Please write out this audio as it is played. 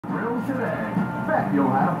vehicles today. Bet you'll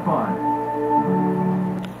have fun.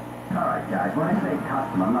 Alright guys, when I say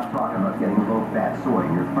custom, I'm not talking about getting low-fat soy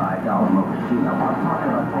in your $5 mochaccino. I'm talking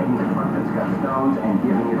about taking a truck that's got stones and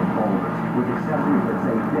giving it folders with accessories that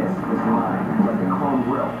say this is mine, like a chrome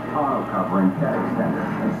grill, tonneau cover, and bed extender,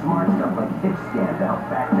 and smart stuff like hip scan to help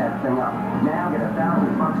back that thing up. Now get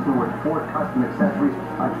 $1,000 towards 4 custom accessories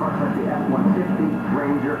on trucks like the F-150,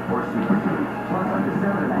 Ranger, or Super Duty. Plus up to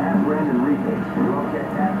 $7.5 grand in rebates. You won't get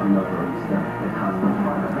that from no dirty stuff. The custom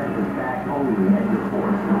front event is back only at your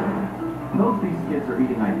Ford store. Both these kids are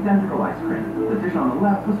eating identical ice cream. The dish on the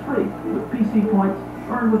left was free, with PC points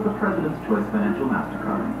earned with the President's Choice Financial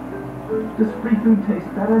MasterCard. Does free food taste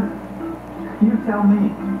better? You tell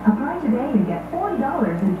me. Apply today and get $40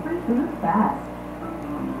 in free food fast.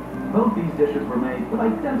 Both these dishes were made with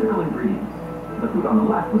identical ingredients. The food on the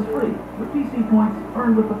left was free, with PC points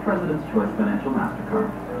earned with the President's Choice Financial MasterCard.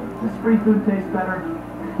 Does free food taste better?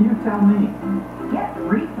 You tell me. Get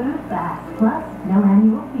free food fast, plus no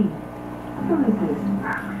annual fee. Who is this?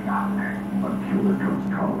 A killer comes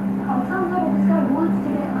calling. Oh, sounds like this guy wants to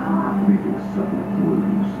get caught. Making sudden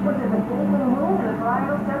blues. But there's a big little room in the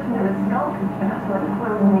bridal section of the skull. That's what the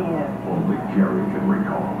clue is. Only Carrie can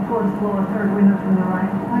recall. Fourth floor, third window from the right.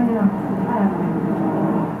 I know. I have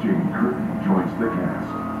a Jane Curtin joins the cast.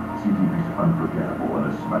 CTV's Unforgettable at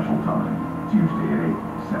a special time. Tuesday at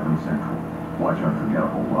 8, 7 Central. Watch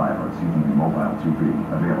Unforgettable live on CTV Mobile TV.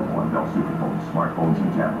 Available on Bell Superphones, smartphones, and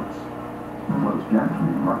tablets. Closed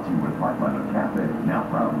captioning brought to you with Flightline Cafe, now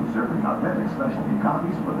proudly serving authentic specialty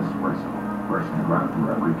coffees with espresso. First and ground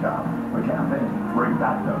for every cup. The cafe, bring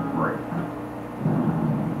back the break.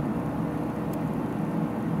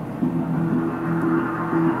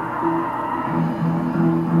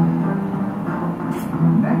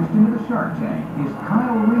 Next into the Shark Tank is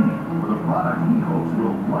Kyle Rainey with a product he hopes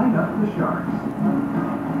will light up the sharks.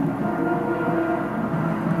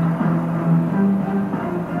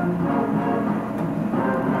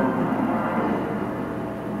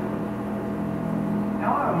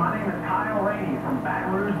 Hello, my name is Kyle Rainey from Baton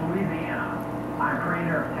Rouge, Louisiana. I'm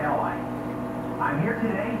creator of Taillight. I'm here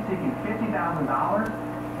today seeking $50,000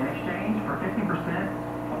 in exchange for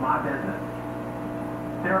 50% of my business.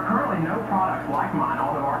 There are currently no products like mine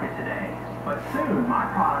on the market today, but soon my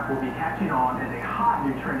product will be catching on as a hot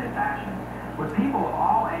new trend in fashion, with people of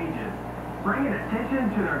all ages bringing attention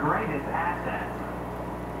to their greatest assets.